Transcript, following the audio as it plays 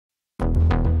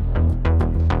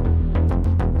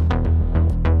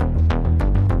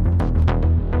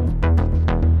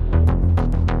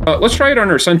Let's try it on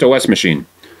our CentOS machine.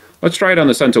 Let's try it on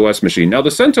the CentOS machine. Now,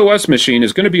 the CentOS machine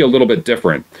is going to be a little bit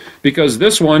different because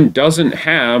this one doesn't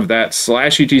have that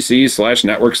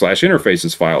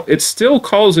 /etc/network/interfaces file. It still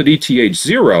calls it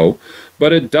ETH0,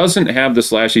 but it doesn't have the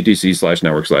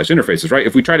 /etc/network/interfaces, right?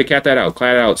 If we try to cat out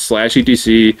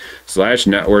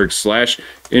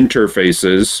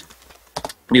 /etc/network/interfaces,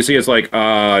 you see it's like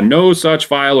no such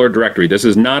file or directory. This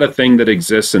is not a thing that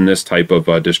exists in this type of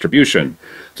distribution.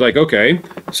 It's like, okay,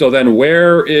 so then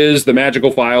where is the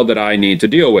magical file that I need to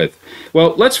deal with?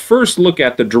 Well, let's first look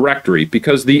at the directory,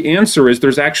 because the answer is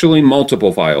there's actually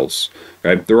multiple files.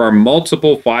 Okay? There are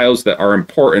multiple files that are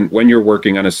important when you're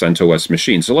working on a CentOS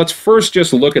machine. So let's first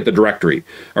just look at the directory.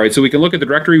 All right, so we can look at the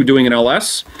directory doing an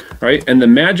ls, right? And the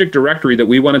magic directory that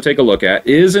we want to take a look at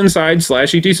is inside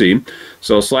 /etc.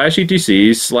 So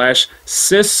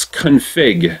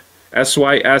 /etc/sysconfig.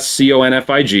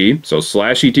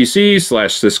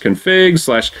 sysconfig,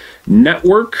 so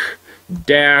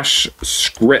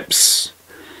 /etc/network-scripts.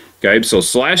 Okay, so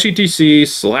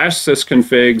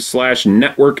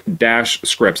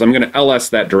 /etc/sysconfig/network-scripts. I'm going to ls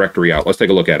that directory out. Let's take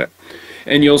a look at it.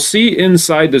 And you'll see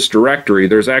inside this directory,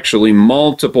 there's actually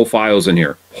multiple files in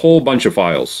here, whole bunch of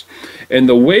files. And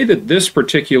the way that this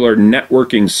particular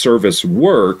networking service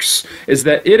works is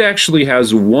that it actually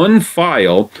has one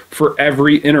file for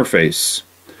every interface.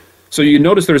 So you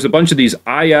notice there's a bunch of these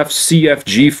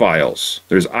ifcfg files.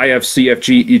 There's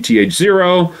ifcfg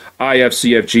eth0,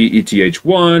 ifcfg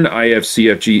eth1,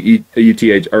 ifcfg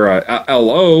eth or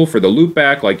lo for the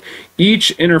loopback. Like,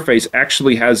 each interface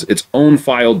actually has its own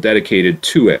file dedicated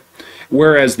to it.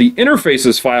 Whereas the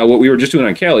interfaces file, what we were just doing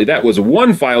on Kali, that was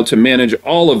one file to manage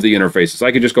all of the interfaces.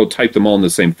 I could just go type them all in the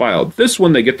same file. This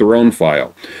one, they get their own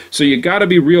file. So you got to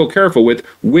be real careful with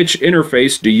which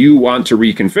interface do you want to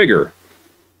reconfigure.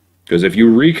 Because if you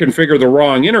reconfigure the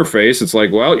wrong interface, it's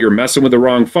like, well, you're messing with the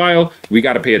wrong file. We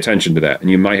got to pay attention to that, and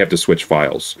you might have to switch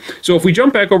files. So if we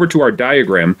jump back over to our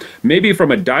diagram, maybe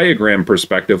from a diagram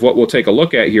perspective, what we'll take a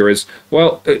look at here is,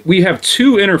 well, we have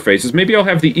two interfaces. Maybe I'll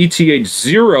have the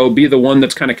ETH0 be the one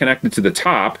that's kind of connected to the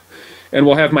top, and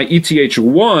we'll have my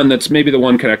ETH1 that's maybe the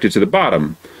one connected to the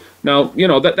bottom. Now, you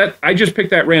know, that I just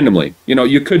picked that randomly. You know,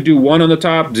 you could do 1 on the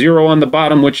top, 0 on the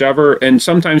bottom, whichever, and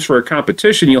sometimes for a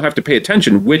competition, you'll have to pay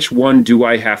attention. Which one do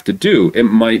I have to do? It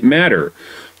might matter.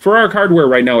 For our hardware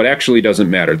right now, it actually doesn't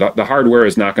matter. The hardware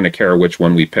is not going to care which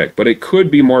one we pick, but it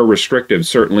could be more restrictive,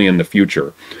 certainly in the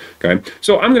future. Okay,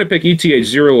 so I'm going to pick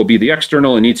ETH0 will be the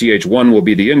external and ETH1 will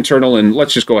be the internal, and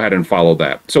let's just go ahead and follow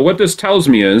that. So what this tells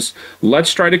me is,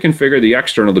 let's try to configure the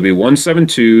external to be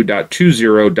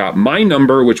 172.20.my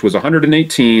number, which was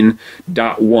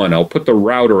 118.1. I'll put the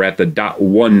router at the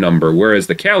 .1 number, whereas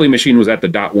the Kali machine was at the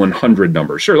 .100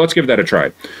 number. Sure, let's give that a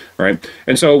try. All right,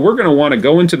 and so we're going to want to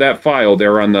go into that file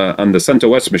there on the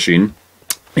CentOS machine.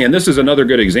 And this is another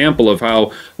good example of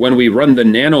how when we run the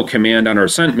nano command on our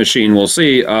cent machine, we'll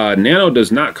see nano does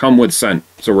not come with cent.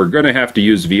 So we're going to have to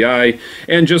use vi.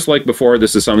 And just like before,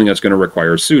 this is something that's going to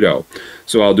require sudo.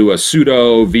 So I'll do a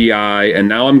sudo vi, and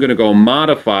now I'm going to go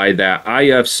modify that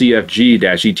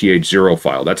ifcfg-eth0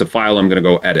 file. That's a file I'm going to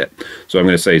go edit. So I'm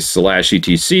going to say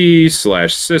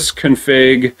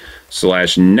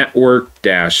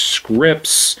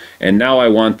 /etc/sysconfig/network-scripts. And now I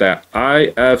want that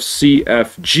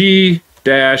ifcfg-eth0.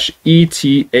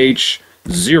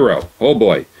 Oh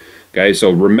boy. Okay,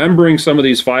 so remembering some of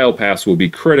these file paths will be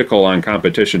critical on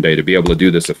competition day to be able to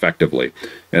do this effectively.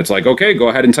 And it's like, okay, go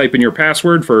ahead and type in your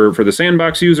password for the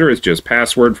sandbox user. It's just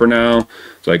password for now.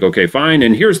 It's like, okay, fine.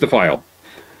 And here's the file.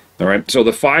 All right, so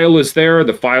the file is there.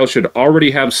 The file should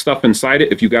already have stuff inside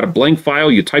it. If you got a blank file,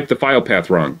 you type the file path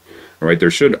wrong. All right, there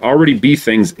should already be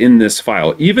things in this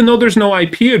file. Even though there's no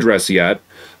IP address yet,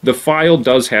 the file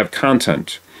does have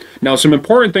content. Now, some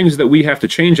important things that we have to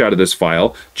change out of this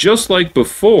file, just like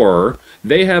before,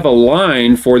 they have a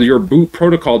line for your boot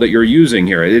protocol that you're using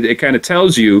here. It kind of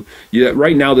tells you that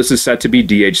right now this is set to be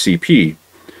DHCP.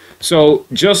 So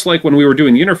just like when we were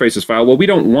doing the interfaces file, well, we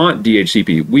don't want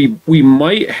DHCP. We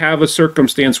might have a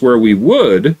circumstance where we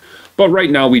would, but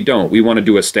right now we don't. We want to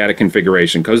do a static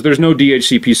configuration because there's no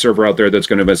DHCP server out there that's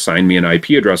going to assign me an IP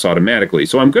address automatically.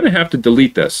 So I'm going to have to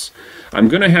delete this. I'm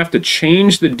going to have to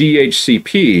change the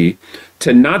DHCP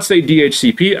to not say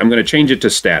DHCP. I'm going to change it to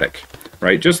static,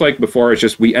 right? Just like before, it's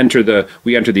just we enter the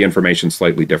information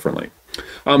slightly differently.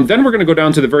 Then we're going to go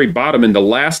down to the very bottom, and the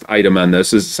last item on this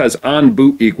says on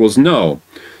boot equals no.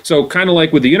 So kind of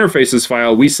like with the interfaces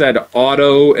file, we said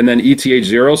auto and then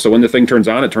ETH0, so when the thing turns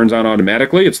on, it turns on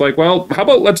automatically. It's like, well, how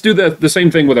about let's do the same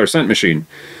thing with our cent machine,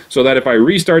 so that if I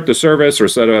restart the service or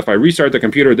so that if I restart the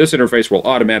computer, this interface will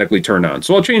automatically turn on.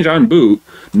 So I'll change on boot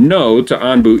no to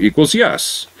on boot equals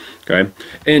yes. Okay,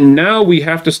 and now we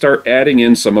have to start adding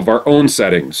in some of our own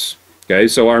settings. Okay,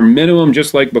 so our minimum,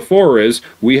 just like before, is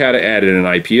we had to add in an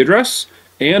IP address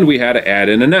and we had to add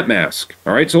in a net mask.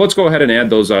 All right, so let's go ahead and add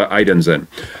those items in.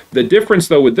 The difference,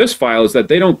 though, with this file is that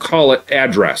they don't call it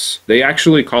address. They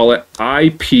actually call it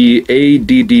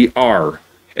IPADDR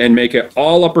and make it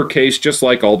all uppercase just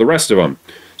like all the rest of them.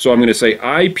 So I'm going to say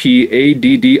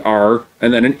IPADDR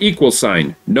and then an equal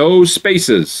sign, no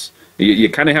spaces. You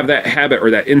kind of have that habit or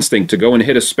that instinct to go and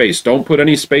hit a space. Don't put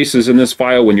any spaces in this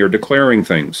file when you're declaring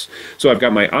things. So I've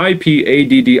got my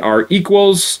IPADDR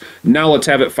equals. Now let's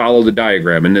have it follow the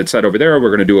diagram. And it said over there, we're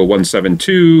going to do a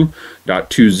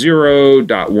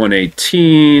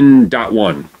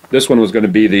 172.20.118.1. This one was going to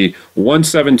be the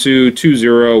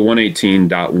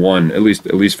 172.20.118.1,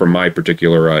 at least from my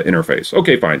particular interface.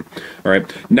 Okay, fine. All right.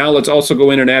 Now let's also go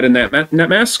in and add in that net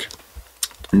mask.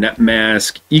 Net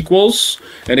mask equals,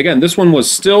 and again, this one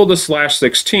was still the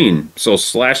 /16. So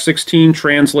 /16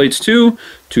 translates to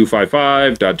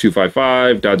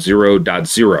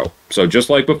 255.255.0.0. So just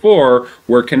like before,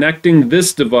 we're connecting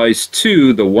this device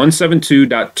to the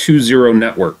 172.20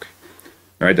 network.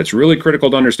 All right, that's really critical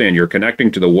to understand. You're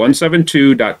connecting to the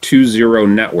 172.20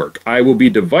 network. I will be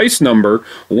device number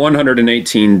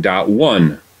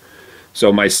 118.1.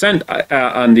 So my cent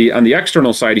on the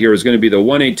external side here is going to be the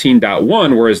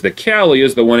 118.1, whereas the Kali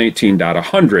is the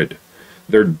 118.100.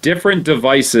 They're different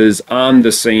devices on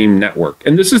the same network.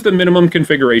 And this is the minimum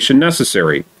configuration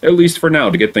necessary, at least for now,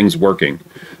 to get things working.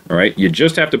 All right, you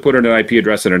just have to put in an IP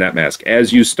address and a net mask.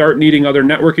 As you start needing other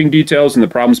networking details and the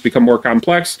problems become more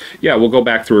complex, yeah, we'll go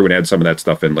back through and add some of that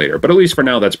stuff in later. But at least for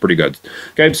now, that's pretty good.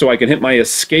 Okay, so I can hit my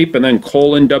escape and then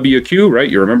 :WQ, right?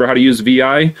 You remember how to use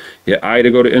VI? Hit I to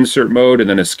go to insert mode and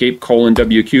then escape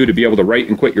 :WQ to be able to write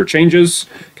and quit your changes.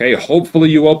 Okay, hopefully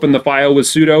you open the file with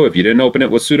sudo. If you didn't open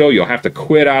it with sudo, you'll have to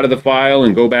quit out of the file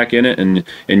and go back in it and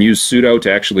use sudo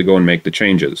to actually go and make the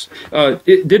changes.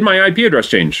 Did my IP address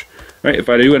change? Right, if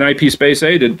I do an IP space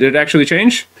A, did it actually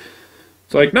change?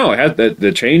 It's like, no,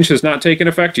 the change has not taken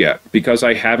effect yet because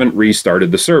I haven't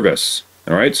restarted the service.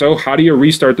 All right, so how do you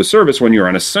restart the service when you're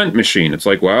on a Cent machine? It's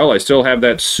like, well, I still have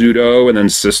that sudo and then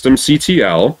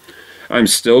systemctl. I'm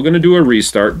still going to do a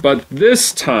restart, but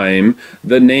this time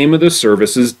the name of the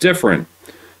service is different.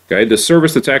 Okay, the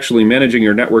service that's actually managing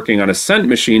your networking on a Cent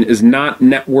machine is not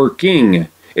networking.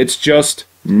 It's just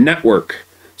network.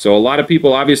 So a lot of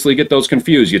people obviously get those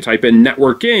confused. You type in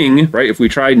networking, right? If we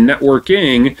try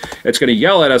networking, it's going to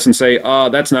yell at us and say,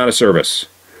 that's not a service.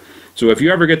 So if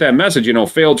you ever get that message,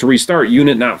 failed to restart,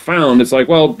 unit not found, it's like,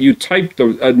 well, you typed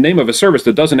the name of a service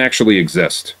that doesn't actually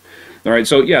exist. All right,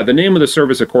 so yeah, the name of the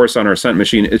service, of course, on our Cent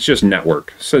machine, it's just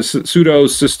network. So sudo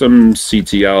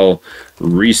systemctl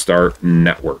restart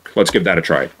network. Let's give that a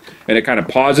try. And it kind of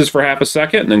pauses for half a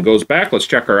second and then goes back. Let's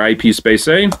check our IP space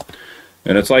A.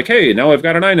 And it's like, hey, now I've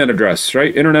got an INET address,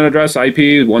 right? Internet address,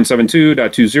 IP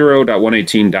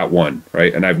 172.20.118.1,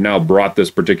 right? And I've now brought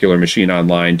this particular machine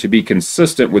online to be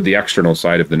consistent with the external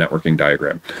side of the networking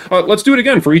diagram. Let's do it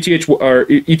again for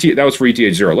that was for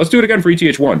ETH0. Let's do it again for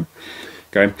ETH1.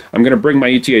 Okay, I'm going to bring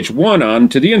my ETH1 on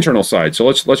to the internal side. So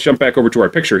let's jump back over to our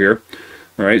picture here.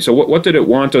 All right, so what did it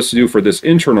want us to do for this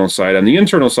internal side? On the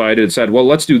internal side, it said, well,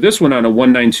 let's do this one on a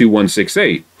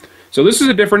 192.168. So this is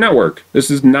a different network. This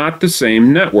is not the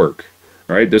same network.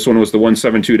 All right, this one was the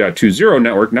 172.20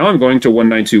 network. Now I'm going to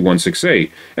 192.168.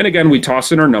 And again, we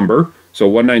toss in our number. So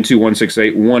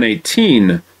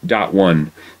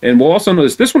 192.168.118.1. And we'll also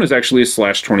notice this one is actually a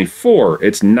 /24.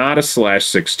 It's not a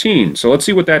 /16. So let's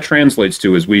see what that translates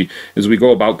to as we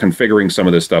go about configuring some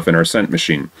of this stuff in our Cent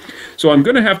machine. So I'm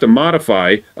going to have to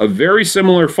modify a very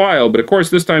similar file, but of course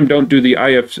this time don't do the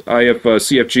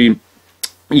ifcfg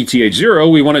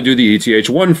ETH0, we want to do the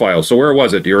ETH1 file. So where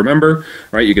was it? Do you remember?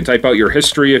 Right, you can type out your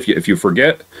history if you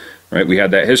forget. Right, we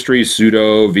had that history,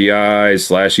 sudo vi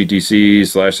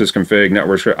 /etc/sysconfig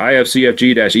network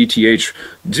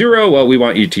ifcfg-eth0. Well, we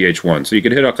want ETH1. So you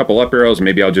could hit a couple up arrows.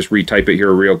 Maybe I'll just retype it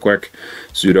here real quick.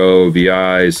 Sudo vi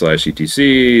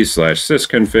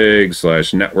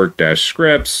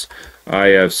 /etc/sysconfig/network-scripts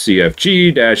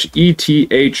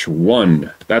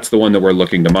ifcfg-eth1. That's the one that we're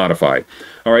looking to modify.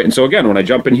 All right, and so again, when I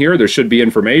jump in here, there should be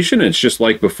information. It's just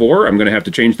like before. I'm going to have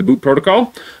to change the boot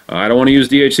protocol. I don't want to use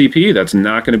DHCP. That's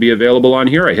not going to be available on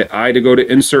here. I hit I to go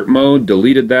to insert mode,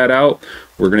 deleted that out.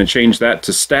 We're going to change that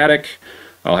to static.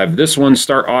 I'll have this one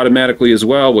start automatically as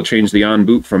well. We'll change the on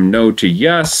boot from no to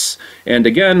yes. And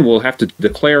again, we'll have to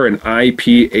declare an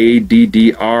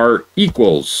IPADDR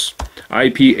equals.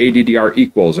 IPADDR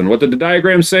equals. And what did the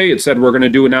diagram say? It said we're going to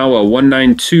do now a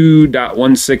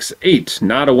 192.168,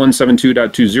 not a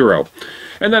 172.20.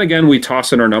 And then again, we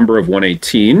toss in our number of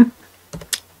 118.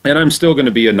 and I'm still going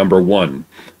to be a number 1.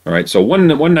 All right, so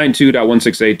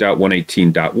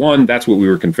 192.168.118.1, that's what we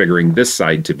were configuring this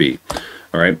side to be.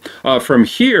 All right, from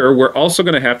here, we're also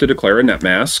going to have to declare a net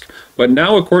mask, but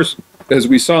now, of course, as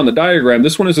we saw in the diagram,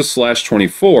 this one is a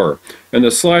 /24, and the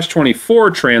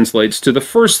 /24 translates to the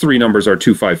first 3 numbers are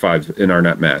 255 in our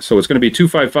net mask. So it's going to be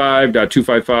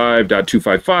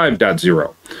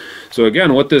 255.255.255.0. So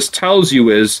again, what this tells you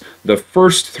is the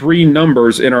first 3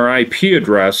 numbers in our IP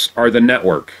address are the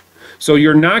network. So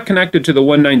you're not connected to the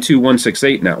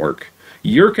 192.168 network.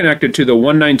 You're connected to the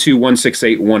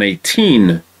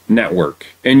 192.168.118 network,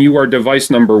 and you are device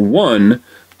number 1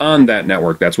 on that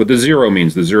network. That's what the 0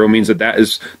 means. The 0 means that that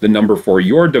is the number for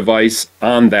your device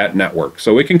on that network.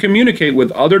 So it can communicate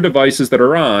with other devices that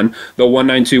are on the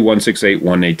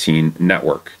 192.168.118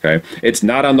 network. Okay, it's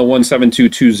not on the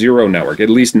 172.2.0 network, at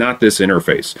least not this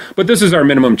interface. But this is our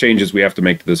minimum changes we have to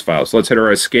make to this file. So let's hit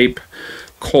our escape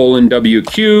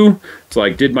 :WQ. It's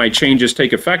like, did my changes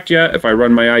take effect yet? If I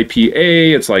run my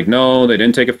IPA, it's like, no, they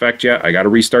didn't take effect yet. I got to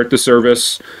restart the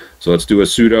service. So let's do a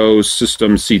sudo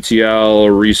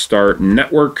systemctl restart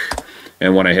network.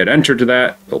 And when I hit enter to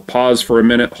that, it'll pause for a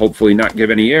minute, hopefully not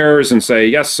give any errors, and say,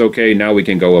 yes, okay, now we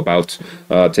can go about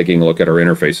taking a look at our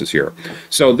interfaces here.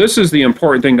 So this is the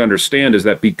important thing to understand, is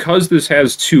that because this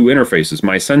has 2 interfaces,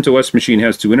 my CentOS machine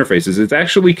has 2 interfaces, it's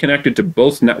actually connected to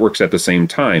both networks at the same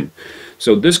time.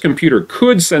 So this computer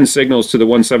could send signals to the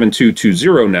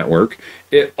 172.2.0 network.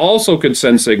 It also could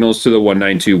send signals to the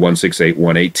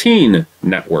 192.168.118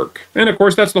 network. And of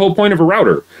course, that's the whole point of a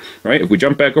router, right? If we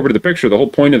jump back over to the picture, the whole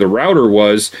point of the router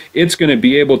was it's going to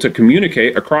be able to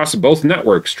communicate across both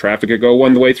networks. Traffic could go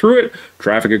one way through it,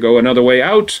 traffic could go another way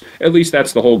out. At least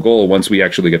that's the whole goal once we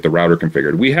actually get the router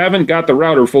configured. We haven't got the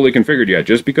router fully configured yet.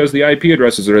 Just because the IP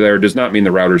addresses are there does not mean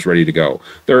the router's ready to go.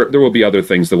 There will be other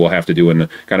things that we'll have to do in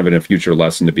a future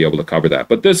lesson to be able to cover that.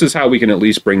 But this is how we can at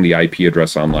least bring the IP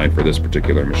address online for this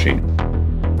particular machine.